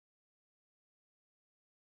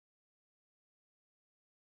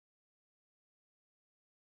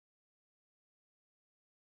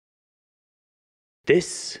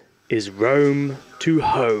This is Rome to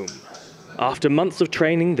home. After months of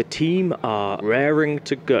training, the team are raring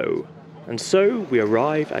to go. And so we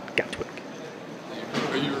arrive at Gatwick.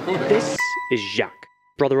 Are you recording? This is Jacques,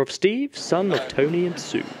 brother of Steve, son of Tony and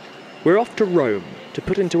Sue. We're off to Rome to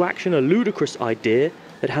put into action a ludicrous idea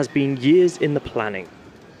that has been years in the planning.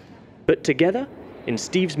 But together, in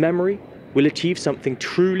Steve's memory, we'll achieve something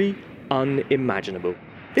truly unimaginable.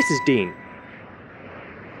 This is Dean.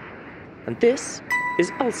 And this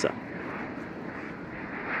is Elsa.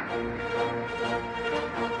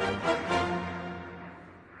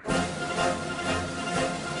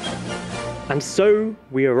 And so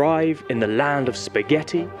we arrive in the land of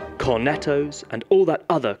spaghetti, cornettos, and all that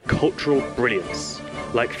other cultural brilliance,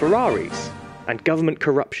 like Ferraris and government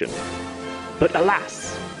corruption. But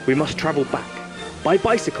alas, we must travel back, by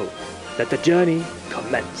bicycle. Let the journey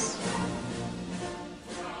commence.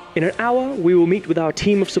 In an hour, we will meet with our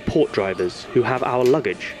team of support drivers who have our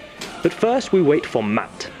luggage. But first we wait for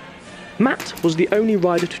Matt. Matt was the only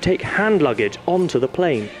rider to take hand luggage onto the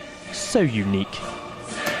plane. So unique.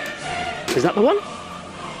 Is that the one?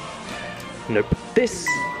 Nope. This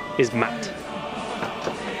is Matt.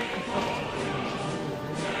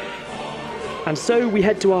 And so we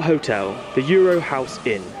head to our hotel, the Euro House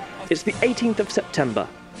Inn. It's the 18th of September.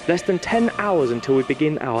 Less than 10 hours until we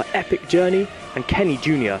begin our epic journey, and Kenny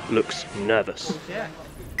Jr. looks nervous.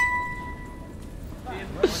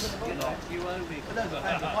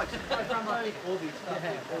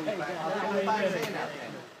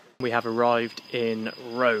 We have arrived in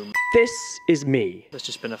Rome. This is me. There's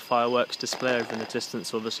just been a fireworks display over in the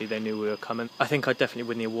distance. Obviously they knew we were coming. I think I definitely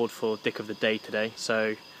win the award for Dick of the Day today.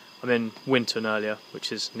 So I'm in Winton earlier,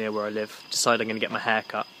 which is near where I live. Decided I'm going to get my hair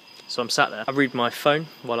cut. So I'm sat there. I read my phone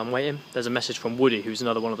while I'm waiting. There's a message from Woody, who's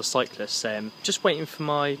another one of the cyclists, saying, just waiting for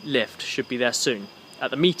my lift, should be there soon. At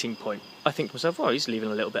the meeting point. I think to myself, oh, he's leaving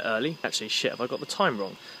a little bit early. Actually, shit, have I got the time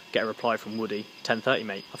wrong? Get a reply from Woody, 10:30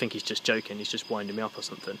 mate. I think he's just joking, he's just winding me up or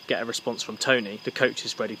something. Get a response from Tony, the coach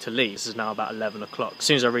is ready to leave. This is now about 11 o'clock. As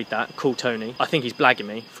soon as I read that, call Tony. I think he's blagging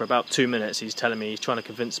me for about 2 minutes. He's telling me, he's trying to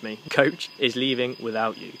convince me, coach is leaving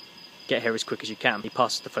without you. Get here as quick as you can. He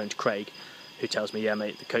passes the phone to Craig, who tells me, yeah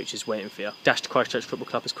mate, the coach is waiting for you. Dash to Christchurch Football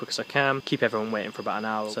Club as quick as I can. Keep everyone waiting for about an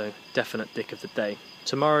hour. So definite Dick of the Day.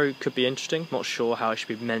 Tomorrow could be interesting. Not sure how I should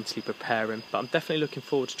be mentally preparing, but I'm definitely looking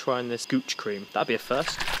forward to trying this gooch cream. That'd be a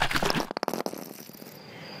first.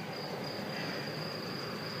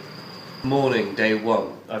 Morning, day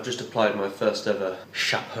one. I've just applied my first ever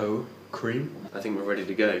chapeau cream. I think we're ready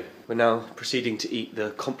to go. We're now proceeding to eat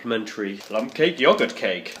the complimentary plum cake, yogurt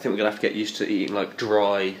cake. I think we're gonna have to get used to eating like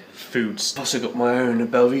dry foods. I've also got my own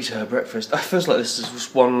Belvita breakfast. It feels like this is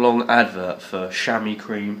just one long advert for chamois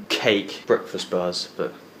cream, cake, breakfast bars,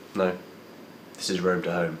 but no. This is Rome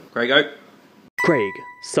to home. Craig Oak. Craig,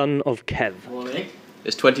 son of Kev. Morning.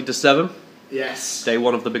 It's 20 to 7. Yes. Day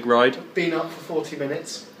one of the big ride. Been up for 40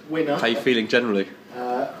 minutes. Winner. How are you feeling generally?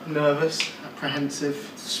 Nervous,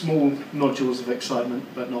 apprehensive, small nodules of excitement,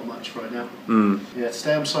 but not much right now. Yeah,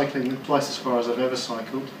 today I'm cycling twice as far as I've ever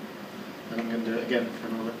cycled, and I'm going to do it again for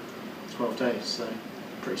another 12 days, so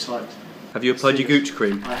pretty psyched. Have you applied your gooch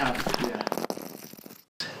cream? I have, yeah.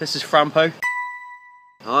 This is Franpo.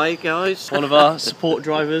 Hi guys. One of our support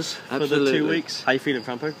drivers for Absolutely. the 2 weeks. How you feeling,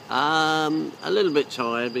 Franpo? A little bit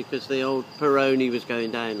tired because the old Peroni was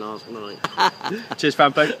going down last night. Cheers,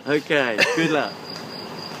 Franpo. Okay, good luck.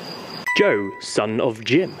 Joe, son of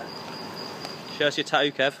Jim. Show us your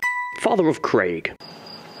tattoo, Kev. Father of Craig.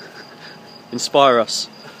 Inspire us.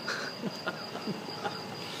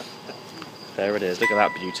 There it is, look at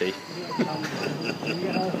that beauty.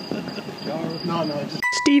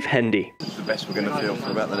 Steve Hendy. The best we're going to feel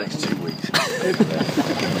for about the next 2 weeks.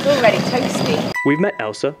 It's already toasty. We've met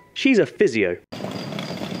Elsa. She's a physio.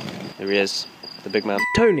 There he is, the big man.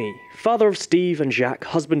 Tony, father of Steve and Jacques,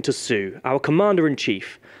 husband to Sue, our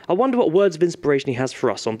commander-in-chief. I wonder what words of inspiration he has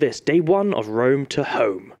for us on this, day one of Rome to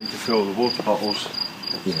home. To fill the water bottles.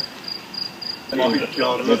 Yeah.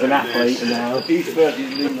 There's an athlete now. He's first,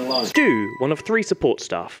 he's leaving the line. Stu, one of 3 support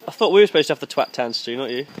staff. I thought we were supposed to have the twat tan, Stu, not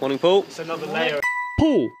you. Morning, Paul. It's another layer.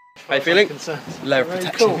 Paul. How you feeling? Layer of Very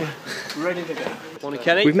protection. cool. Ready to go. Morning,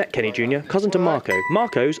 Kenny. We've met Kenny Jr., cousin to Marco.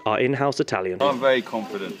 Marco's our in-house Italian. I'm very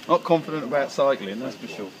confident. Not confident about cycling, that's for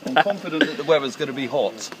sure. I'm confident that the weather's going to be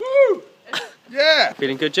hot. Woo! Yeah!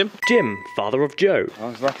 Feeling good, Jim? Jim, father of Joe.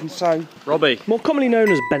 I reckon so. Robbie. More commonly known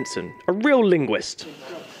as Benson, a real linguist.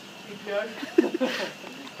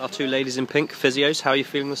 Our 2 ladies in pink, physios. How are you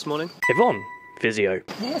feeling this morning? Yvonne, physio.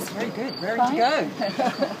 Yes, very good. Ready to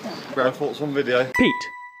go. Ground thoughts on video. Pete,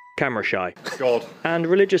 camera shy. God. And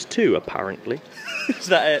religious too, apparently. Is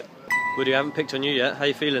that it? Woody, I haven't picked on you yet. How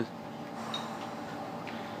you feeling?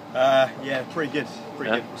 Yeah, pretty good.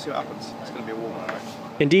 Pretty good. We'll see what happens. It's going to be a warm one, I reckon.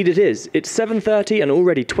 Indeed it is. It's 7:30 and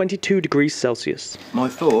already 22 degrees Celsius. My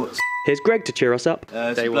thoughts? Here's Greg to cheer us up.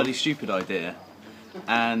 It's a bloody stupid idea.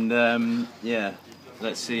 And, yeah,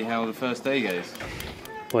 let's see how the first day goes.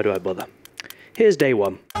 Why do I bother? Here's day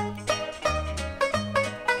 1.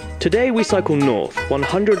 Today we cycle north,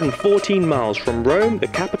 114 miles from Rome, the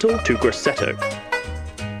capital, to Grosseto.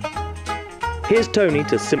 Here's Tony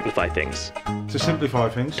to simplify things. To simplify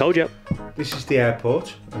things, Told you. this is the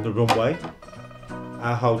airport and the runway.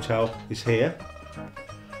 Our hotel is here.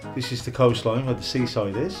 This is the coastline where the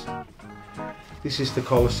seaside is. This is the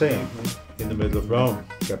Colosseum in the middle of Rome.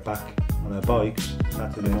 Get back on our bikes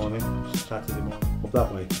Saturday morning, up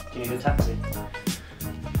that way. Do you need a taxi?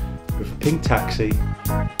 With a pink taxi.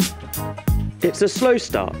 It's a slow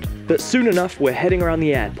start, but soon enough we're heading around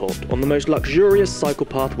the airport on the most luxurious cycle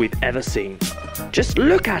path we've ever seen. Just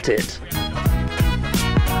look at it!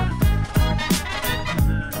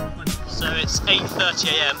 So it's 8:30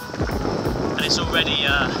 AM and it's already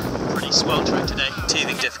pretty sweltering today.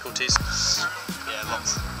 Teething difficulties. Yeah,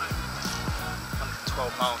 lots.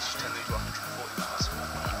 112 miles turned into 140 miles.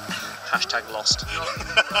 Hashtag lost.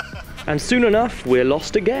 And soon enough we're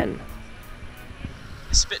lost again.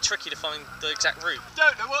 It's a bit tricky to find the exact route.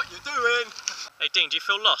 Don't know what you're doing! Hey Dean, do you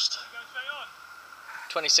feel lost?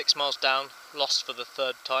 26 miles down, lost for the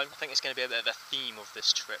 3rd time. I think it's going to be a bit of a theme of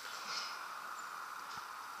this trip.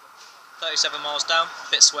 37 miles down,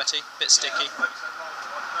 bit sweaty, bit sticky, but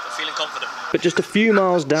feeling confident. But just a few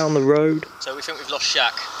miles down the road. So we think we've lost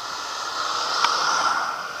Shaq.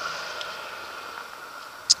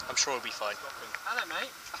 I'm sure we'll be fine. Hello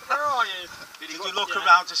mate, where are you? Did you look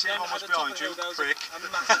around to see how much behind you, prick?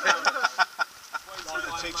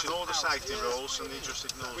 They're teaching all the safety rules and he just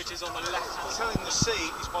ignores them. Which is on the left hand. I'm telling him the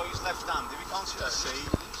seat is by his left hand. If he can't see the seat,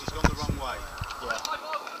 he's gone the wrong way. Yeah.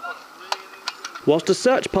 Whilst a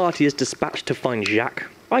search party is dispatched to find Jacques,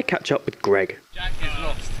 I catch up with Greg. Jack is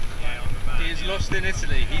lost. He is lost in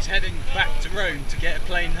Italy. He's heading back to Rome to get a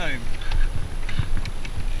plane home.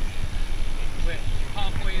 We're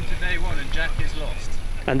halfway into day 1 and Jack is lost.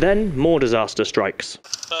 And then more disaster strikes.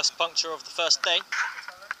 First puncture of the first day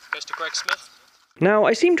goes to Greg Smith. Now,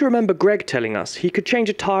 I seem to remember Greg telling us he could change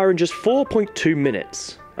a tyre in just 4.2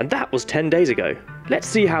 minutes. And that was 10 days ago. Let's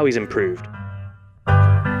see how he's improved.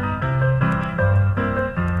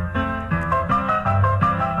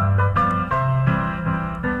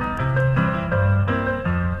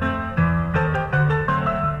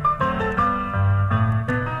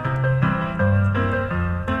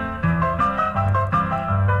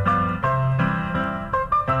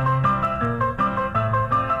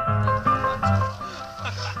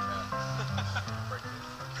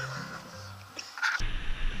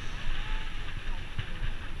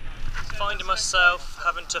 Finding myself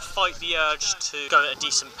having to fight the urge to go at a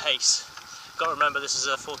decent pace. Got to remember this is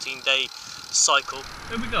a 14-day cycle.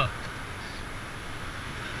 Who have we got?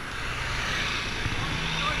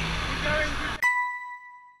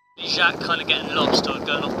 Jacques kind of getting lost or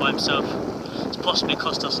going off by himself. It's possibly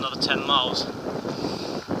cost us another 10 miles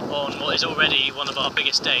on what is already one of our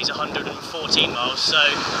biggest days, 114 miles, so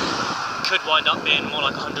could wind up being more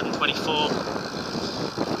like 124.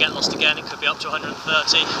 Get lost again, it could be up to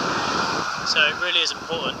 130. So it really is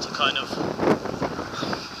important to kind of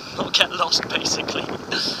not get lost basically.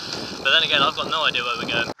 But then again, I've got no idea where we're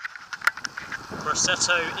going.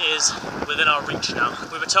 Grosseto is within our reach now.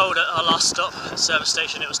 We were told at our last stop at the service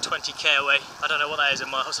station it was 20k away. I don't know what that is in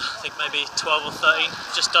miles, I think maybe 12 or 13.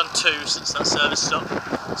 Just done 2 since that service stop.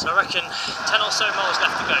 So I reckon 10 or so miles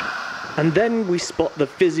left to go. And then we spot the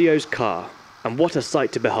physio's car. And what a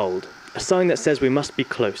sight to behold. A sign that says we must be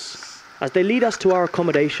close. As they lead us to our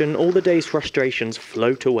accommodation, all the day's frustrations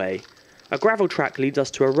float away. A gravel track leads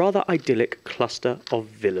us to a rather idyllic cluster of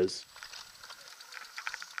villas.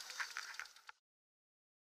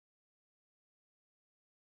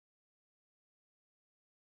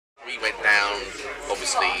 We went down,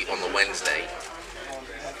 obviously, on the Wednesday,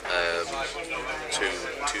 2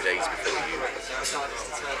 days before you,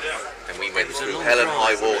 and we went through hell and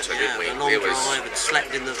high water, didn't we? It was a long drive, and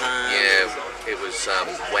slept in the van. Yeah, it was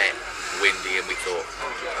wet, windy, and we thought,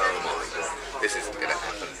 oh my god, this isn't going to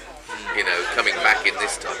happen. You know, coming back in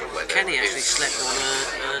this type of weather. Kenny actually slept on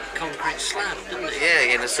a concrete slab, didn't he?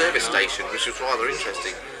 Yeah, in a service station, which was rather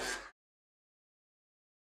interesting.